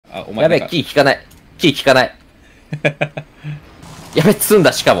あ、お前やべえ、キー効かない。キー効かない。やべえ、積ん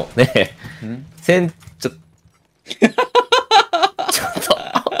だ、しかも。ねえ。ちょっ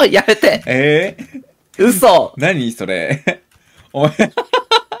と、やめて。嘘。何それ。お前。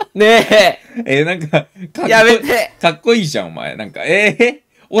ねえ。なんか、やめて。かっこいいじゃん、お前。なんか、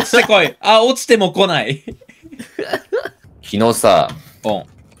落ちてこい。あ、落ちても来ない。昨日さ、うん。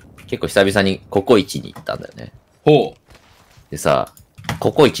結構久々にココイチに行ったんだよね。ほう。でさ、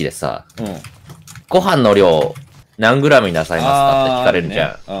ココイチでさ、うん。ご飯の量何グラムになさいますかって聞かれるじゃん。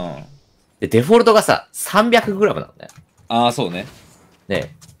ね、うん。で、デフォルトがさ、300グラムなんだよ。ああ、そうね。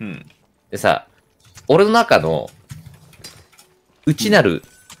ねうん。でさ、俺の中の、内なる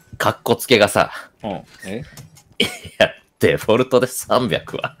カッコつけがさ、うん。いや、デフォルトで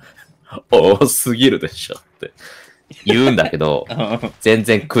300は多すぎるでしょって言うんだけど、全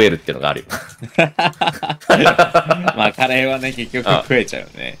然食えるっていうのがあるよ。まあ、カレーはね、結局食えちゃうよ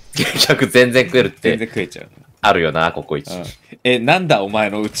ね。結局全然食えるって。全然食えちゃう。あるよな、ココイチ。なんだお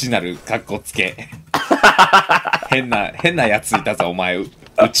前の内なるカッコつけ。変なやついたぞ、お前、内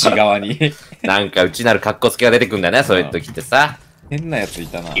側に。なんか内なるカッコつけが出てくんだよね、そういう時ってさ。変なやつい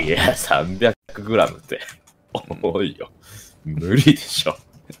たな。いや、300グラムって。多いよ。無理でしょ。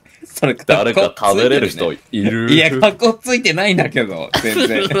それ誰か食べれる人いる？いや、カッコついてないんだけど、全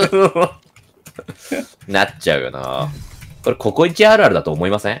然。なっちゃうよな。これココイチあるあるだと思い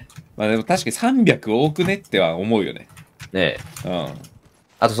ません？まあでも確かに300多くねっては思うよね。ねえ。うん。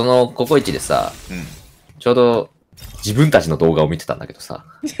あとそのココイチでさ、うん。ちょうど自分たちの動画を見てたんだけどさ。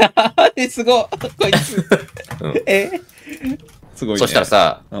すごい。こいつ。うん、すごいね。そしたら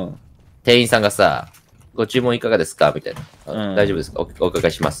さ、うん、店員さんがさ、ご注文いかがですかみたいな。うん、大丈夫ですか お伺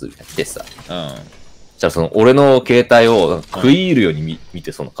いしますみたいな来てさ。うん。そしたらその俺の携帯を食い入るように見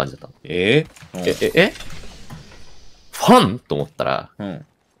てそんな感じだったの。ファンと思ったら、うん、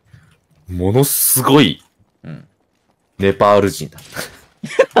ものすごい、ネパール人だった。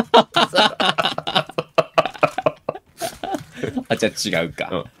あ、じゃあ違う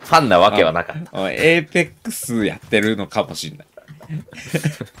か。ファンなわけはなかった。エーペックスやってるのかもしんない。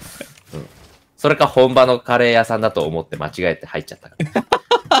それか本場のカレー屋さんだと思って間違えて入っちゃったか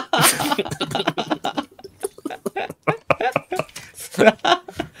ら。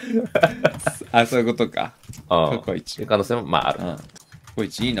あ、そういうことか。ココイチ。可能性もまあある。ココイ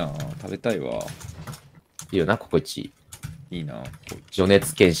チいいな。食べたいわ。いいよな、ココイチ。いいな。米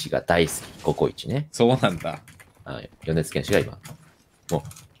津玄師が大好き、ココイチね。そうなんだ。米津玄師が今、もう、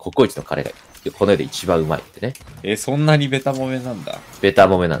ココイチのカレーがこの世で一番うまいってね。そんなにベタもめなんだ。ベタ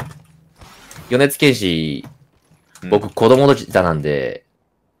もめなんだ。米津玄師、僕子供の時なんで、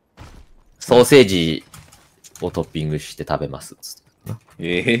ソーセージをトッピングして食べますっつっ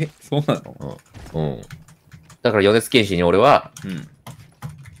て。そうなの？うん。だから米津玄師に俺は、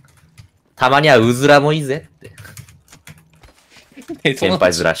たまにはうずらもいいぜって。先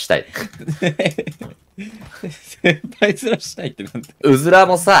輩面したい。先輩面したいってなんだ？うずら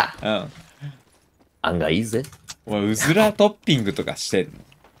もさ、案外いいぜ。お前、うずらトッピングとかしてんの？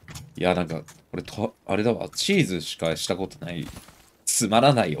いや、なんか、俺あれだわ、チーズしかしたことない、つま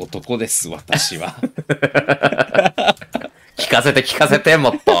らない男です、私は。聞かせて、も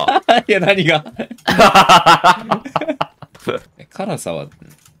っと。いや、何が辛さは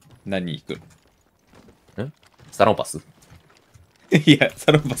何いくの？サロンパス？いや、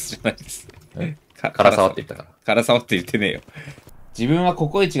サロンパスじゃないです。辛さはって言ったから。辛さはって言ってねえよ。自分はコ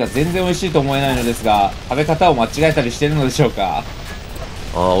コイチが全然美味しいと思えないのですが、食べ方を間違えたりしてるのでしょうか？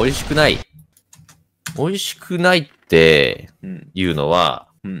美味しくない。美味しくないっていうのは、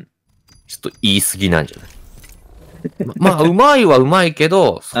ちょっと言い過ぎなんじゃない？まあ、うまいはうまいけ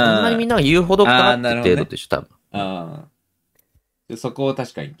ど、そんなにみんなが言うほどかなって程度でしょ、多分。そこを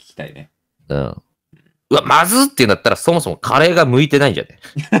確かに聞きたいね。うわ、まずって言うんだったらそもそもカレーが向いてないんじゃね？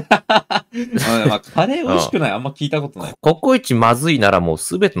まあ、カレー美味しくない。あんま聞いたことない。ココイチまずいならもう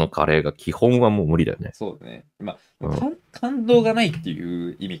すべてのカレーが基本はもう無理だよね。そうね。まあ、感動がないってい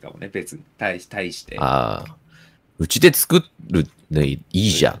う意味かもね、別に。対して。うちで作るでいい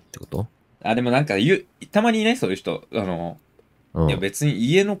じゃんってこと？でもなんかたまにね、そういう人、いや別に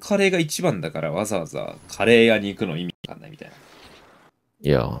家のカレーが一番だからわざわざカレー屋に行くの意味わかんないみたいな。い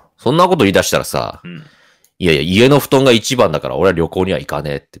や、そんなこと言い出したらさ、いやいや、家の布団が一番だから俺は旅行には行か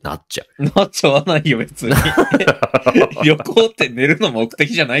ねえってなっちゃう。なっちゃわないよ、別に。旅行って寝るの目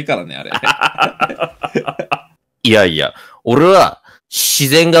的じゃないからね、あれ。いやいや、俺は自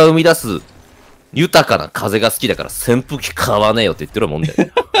然が生み出す豊かな風が好きだから扇風機買わねえよって言ってるもんだよ。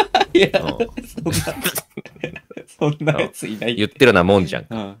いや、そんなやついない。言ってるようなもんじゃん。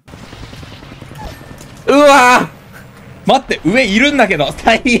うわ待って、上いるんだけど、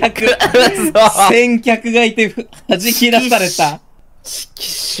最悪。先客がいて、弾き出された。ちき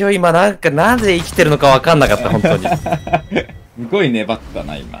しょ、今なんか、なぜ生きてるのかわかんなかった、本当に。すごい粘った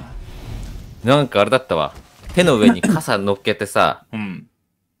な、今。なんかあれだったわ。手の上に傘乗っけてさ、うん。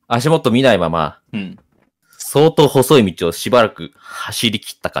足元見ないまま、うん。相当細い道をしばらく走り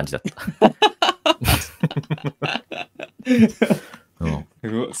切った感じだった。う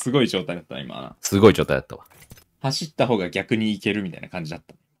ん、すごい状態だった、今。すごい状態だったわ。走った方が逆に行けるみたいな感じだっ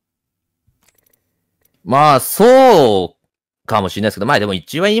た。まあ、そうかもしれないですけど、まあでも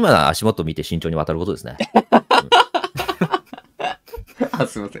一番今足元見て慎重に渡ることですね。あ、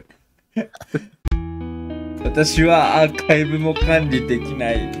すいません。私はアーカイブも管理でき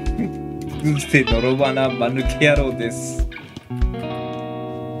ない。うせ泥花間抜け野郎です。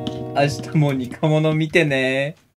明日もニカモノ見てね。